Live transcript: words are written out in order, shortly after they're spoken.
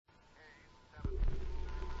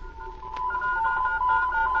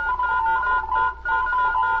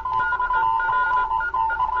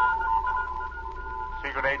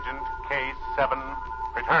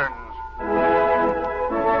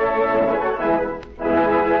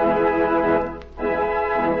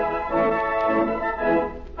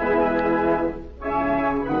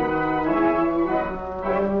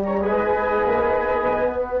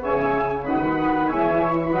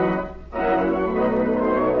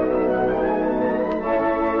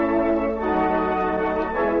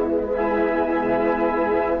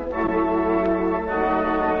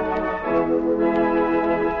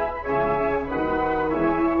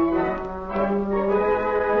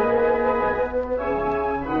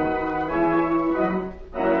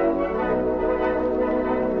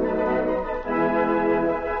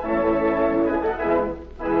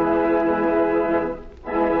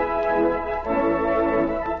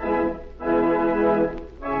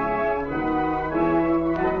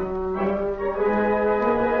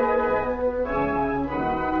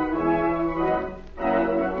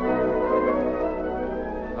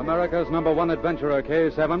America's #1 adventurer,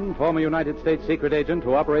 K7, former United States secret agent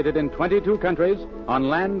who operated in 22 countries, on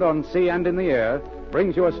land, on sea, and in the air,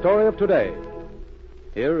 brings you a story of today.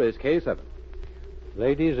 Here is K7.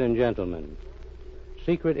 Ladies and gentlemen,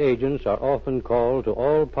 secret agents are often called to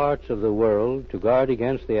all parts of the world to guard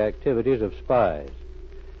against the activities of spies.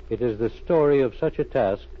 It is the story of such a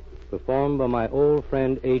task performed by my old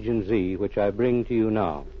friend Agent Z which I bring to you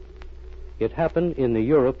now. It happened in the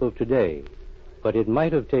Europe of today, but it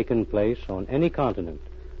might have taken place on any continent,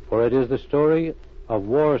 for it is the story of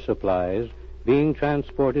war supplies being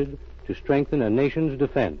transported to strengthen a nation's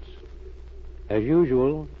defense. As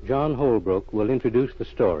usual, John Holbrook will introduce the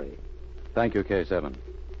story. Thank you, K7.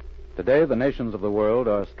 Today, the nations of the world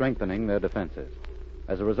are strengthening their defenses.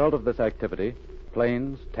 As a result of this activity,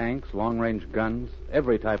 planes, tanks, long-range guns,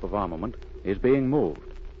 every type of armament is being moved,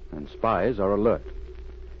 and spies are alert.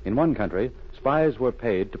 In one country, spies were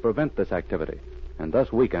paid to prevent this activity and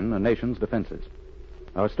thus weaken a nation's defenses.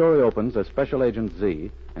 Our story opens as Special Agent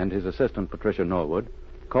Z and his assistant, Patricia Norwood,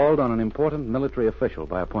 called on an important military official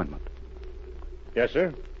by appointment. Yes,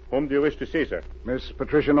 sir. Whom do you wish to see, sir? Miss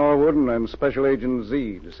Patricia Norwood and Special Agent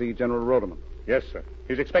Z to see General Rodeman. Yes, sir.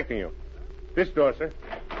 He's expecting you. This door, sir.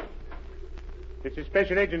 This is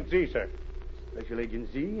Special Agent Z, sir. Special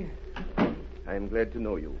Agent Z, I am glad to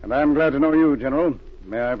know you. And I'm glad to know you, General.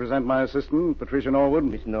 May I present my assistant, Patricia Norwood?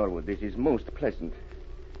 Miss Norwood, this is most pleasant.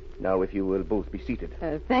 Now, if you will both be seated.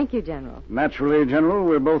 Thank you, General. Naturally, General,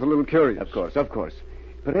 we're both a little curious. Of course.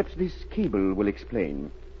 Perhaps this cable will explain.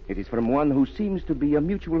 It is from one who seems to be a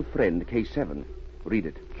mutual friend, K7. Read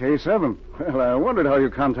it. K7? Well, I wondered how you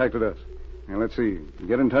contacted us. Now, let's see.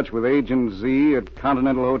 Get in touch with Agent Z at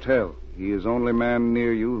Continental Hotel. He is the only man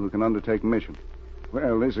near you who can undertake mission.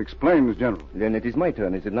 Well, this explains, General. Then it is my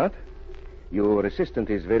turn, is it not? Your assistant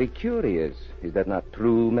is very curious. Is that not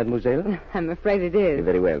true, mademoiselle? I'm afraid it is.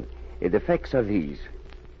 Very well. The facts are these.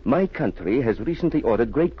 My country has recently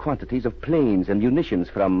ordered great quantities of planes and munitions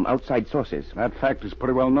from outside sources. That fact is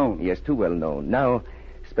pretty well known. Yes, too well known. Now,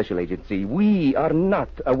 Special Agency, we are not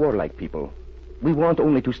a warlike people. We want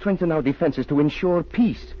only to strengthen our defenses to ensure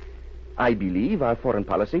peace. I believe our foreign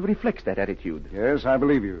policy reflects that attitude. Yes, I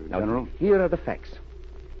believe you, General. Now, here are the facts.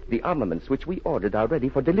 The armaments which we ordered are ready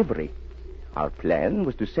for delivery. Our plan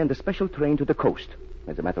was to send a special train to the coast.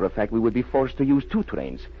 As a matter of fact, we would be forced to use 2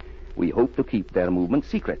 trains. We hope to keep their movement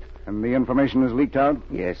secret. And the information is leaked out?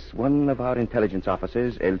 Yes, one of our intelligence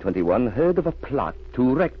officers, L-21, heard of a plot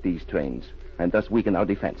to wreck these trains and thus weaken our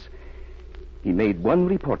defense. He made one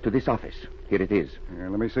report to this office. Here it is.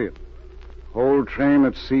 Let me see it. Hold train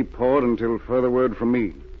at seaport until further word from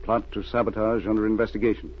me. Plot to sabotage under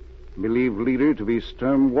investigation. Believe leader to be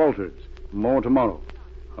Sturm Walters. More tomorrow.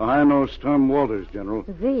 I know Sturm Walters, General.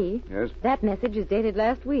 Z? Yes? That message is dated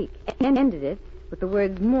last week and ended it with the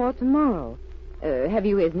words more tomorrow. Have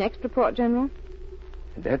you his next report, General?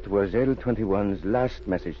 That was L-21's last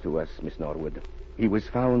message to us, Miss Norwood. He was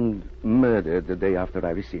found murdered the day after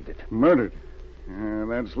I received it. Murdered?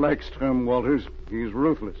 That's like Sturm Walters. He's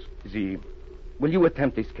ruthless. Z, will you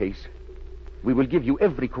attempt this case? We will give you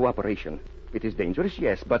every cooperation. It is dangerous,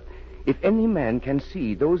 yes, but if any man can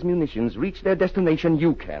see those munitions reach their destination,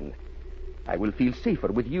 you can. I will feel safer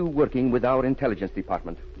with you working with our intelligence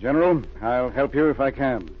department. General, I'll help you if I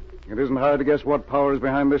can. It isn't hard to guess what power is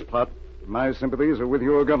behind this plot. My sympathies are with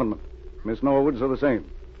your government. Miss Norwood's are the same.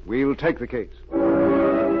 We'll take the case.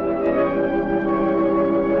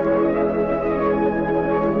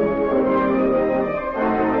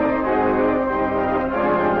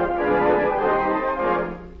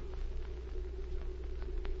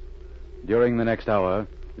 During the next hour,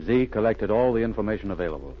 Z collected all the information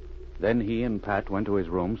available. Then he and Pat went to his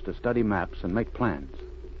rooms to study maps and make plans.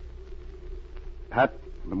 Pat,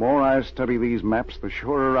 the more I study these maps, the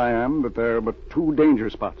surer I am that there are but 2 danger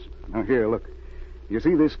spots. Now, here, look. You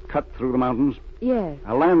see this cut through the mountains? Yes.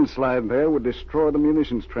 A landslide there would destroy the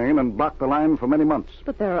munitions train and block the line for many months.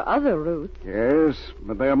 But there are other routes. Yes,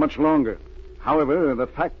 but they are much longer. However, the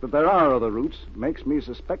fact that there are other routes makes me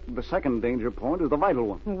suspect that the second danger point is the vital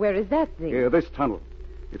one. Where is that, Z? Here, this tunnel.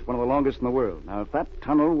 It's one of the longest in the world. Now, if that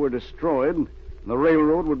tunnel were destroyed, the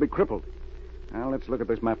railroad would be crippled. Now, let's look at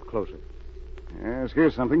this map closer. Yes,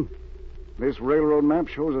 here's something. This railroad map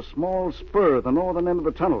shows a small spur at the northern end of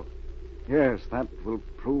the tunnel. Yes, that will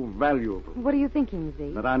prove valuable. What are you thinking,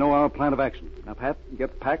 Z? That I know our plan of action. Now, Pat,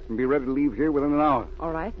 get packed and be ready to leave here within an hour.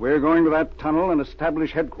 All right. We're going to that tunnel and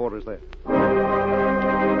establish headquarters there.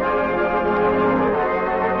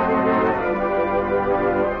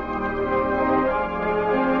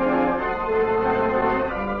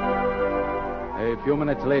 A few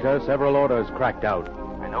minutes later, several orders cracked out.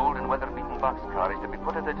 An old and weather-beaten boxcar is to be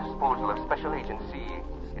put at the disposal of Special Agent Z.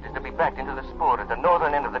 It is to be backed into the spore at the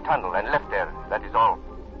northern end of the tunnel and left there. That is all.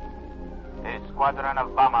 A squadron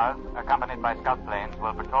of bombers, accompanied by scout planes,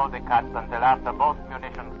 will patrol the cuts until after both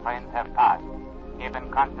munitions trains have passed. Keep in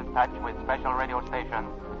constant touch with Special Radio Station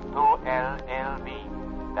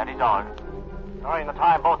 2LLB. That is all. During the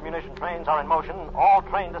time both munition trains are in motion, all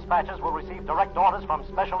train dispatchers will receive direct orders from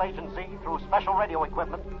Special Agent Z through special radio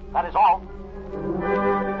equipment. That is all.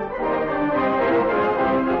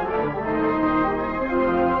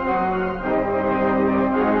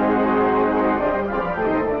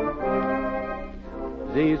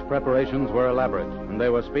 Z's preparations were elaborate, and they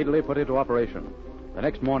were speedily put into operation. The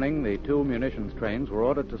next morning, the two munitions trains were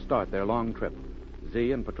ordered to start their long trip.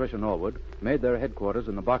 Z and Patricia Norwood made their headquarters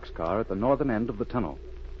in the boxcar at the northern end of the tunnel.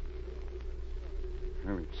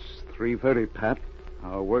 Well, it's 3:30, Pat.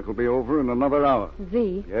 Our work will be over in another hour.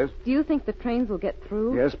 Z? Yes? Do you think the trains will get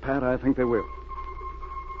through? Yes, Pat, I think they will.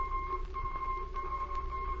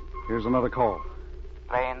 Here's another call.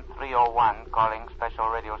 Train 301 calling Special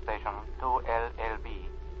Radio Station 2LLB.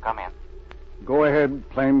 Come in. Go ahead,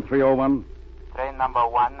 plane 301. Train number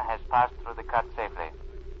 1 has passed through the cut safely.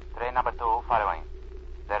 Train number 2 following.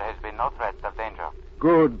 There has been no threat of danger.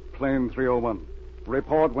 Good, plane 301.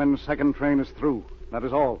 Report when second train is through. That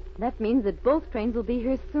is all. That means that both trains will be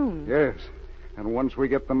here soon. Yes. And once we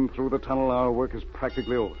get them through the tunnel, our work is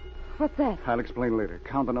practically over. What's that? I'll explain later.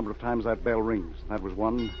 Count the number of times that bell rings. That was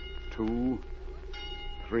 1, 2,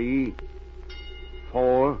 3,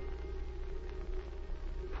 4.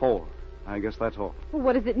 4. I guess that's all. Well,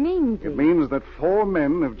 what does it mean, Z? It means that 4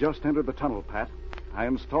 men have just entered the tunnel, Pat. I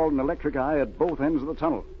installed an electric eye at both ends of the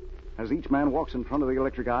tunnel. As each man walks in front of the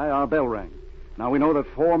electric eye, our bell rang. Now we know that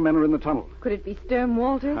 4 men are in the tunnel. Could it be Sturm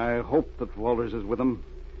Walters? I hope that Walters is with them.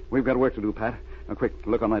 We've got work to do, Pat. Now, quick,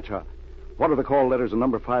 look on that chart. What are the call letters in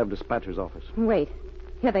number 5 dispatcher's office? Wait.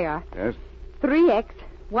 Here they are. Yes?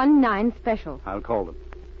 3X19 Special. I'll call them.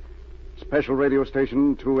 Special Radio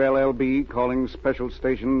Station 2LLB calling Special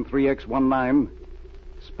Station 3X19.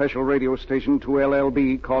 Special Radio Station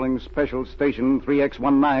 2LLB calling Special Station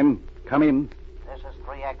 3X19. Come in. This is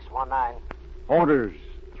 3X19. Orders,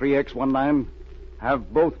 3X19.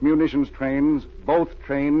 Have both munitions trains,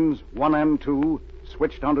 1 and 2,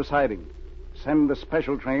 switched onto siding. Send the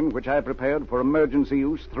special train, which I prepared for emergency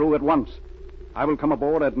use, through at once. I will come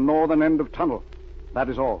aboard at northern end of tunnel. That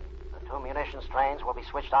is all. The 2 munitions trains will be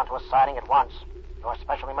switched onto a siding at once. Your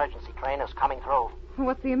special emergency train is coming through.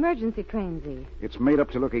 What's the emergency train, Z? It's made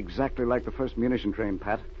up to look exactly like the first munition train,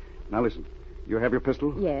 Pat. Now listen. You have your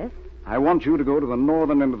pistol? Yes. I want you to go to the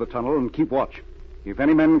northern end of the tunnel and keep watch. If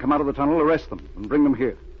any men come out of the tunnel, arrest them and bring them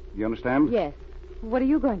here. You understand? Yes. What are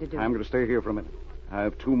you going to do? I'm going to stay here for a minute. I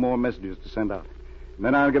have 2 more messages to send out. And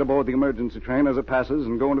then I'll get aboard the emergency train as it passes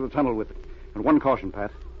and go into the tunnel with it. And one caution,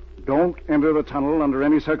 Pat. Don't enter the tunnel under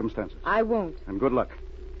any circumstances. I won't. And good luck.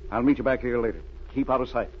 I'll meet you back here later. Keep out of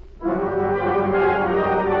sight.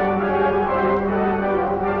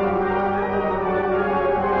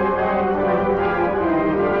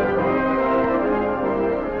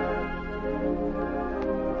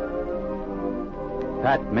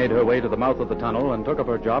 Pat made her way to the mouth of the tunnel and took up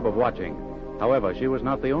her job of watching. However, she was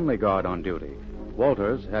not the only guard on duty.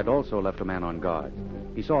 Walters had also left a man on guard.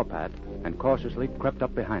 He saw Pat and cautiously crept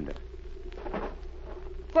up behind her.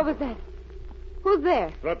 What was that? Who's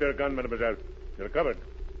there? Drop your gun, mademoiselle. You're covered.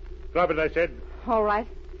 Drop it, I said. All right.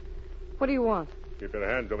 What do you want? Keep your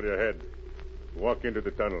hands over your head. Walk into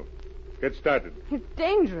the tunnel. Get started. It's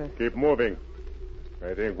dangerous. Keep moving.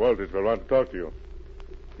 I think Walters will want to talk to you.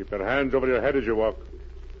 Keep your hands over your head as you walk.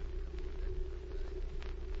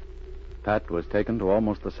 Pat was taken to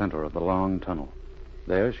almost the center of the long tunnel.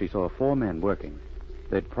 There she saw 4 men working.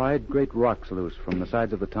 They'd pried great rocks loose from the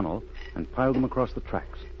sides of the tunnel and piled them across the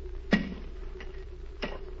tracks.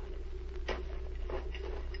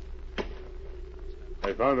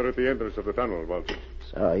 I found her at the entrance of the tunnel, Walters.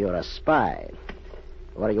 So you're a spy.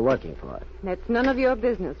 What are you working for? That's none of your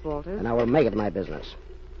business, Walters. And I will make it my business.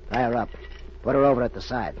 Tie her up. Put her over at the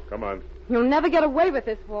side. Come on. You'll never get away with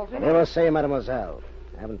this, Walters. We will see, mademoiselle.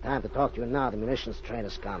 I haven't time to talk to you now. The munitions train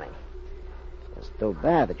is coming. It's too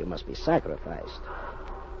bad that you must be sacrificed.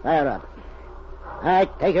 Tie her up. All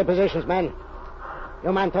right, take your positions, men. You,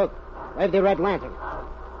 Mantouk, wave the red lantern.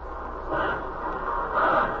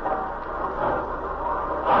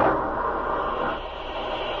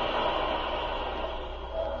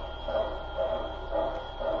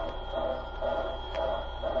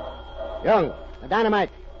 Young, the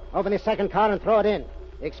dynamite. Open the second car and throw it in.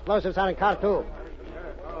 The explosives are in car 2.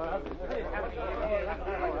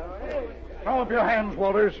 Throw up your hands,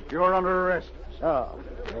 Walters. You're under arrest. So,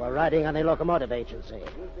 You were riding on the locomotive agency.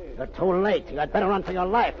 You're too late. You had better run for your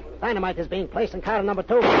life. Dynamite is being placed in car number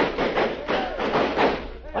 2.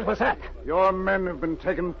 What was that? Your men have been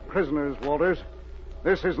taken prisoners, Walters.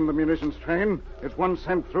 This isn't the munitions train. It's one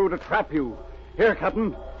sent through to trap you. Here,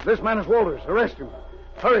 Captain. This man is Walters. Arrest him.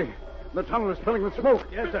 Hurry. The tunnel is filling with smoke.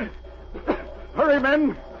 Yes, sir. Hurry,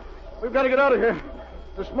 men. We've got to get out of here.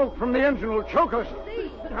 The smoke from the engine will choke us.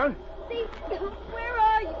 Steve! Huh? Steve, where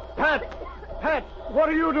are you? Pat! Pat! What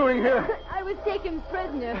are you doing here? I was taken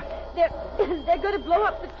prisoner. They're going to blow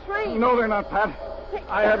up the train. No, they're not, Pat.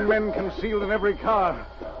 I had men concealed in every car.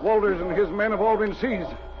 Walters and his men have all been seized.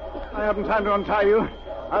 I haven't time to untie you.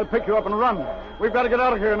 I'll pick you up and run. We've got to get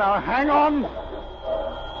out of here now. Hang on.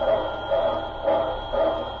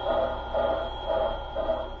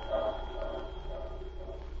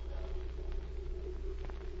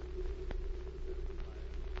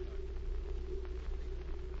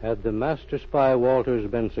 Had the master spy Walters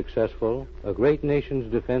been successful, a great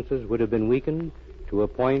nation's defenses would have been weakened to a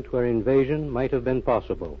point where invasion might have been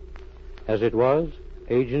possible. As it was,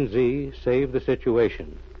 Agent Z saved the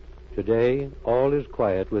situation. Today, all is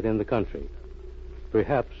quiet within the country.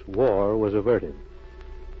 Perhaps war was averted.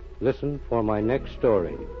 Listen for my next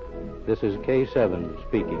story. This is K7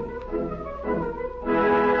 speaking.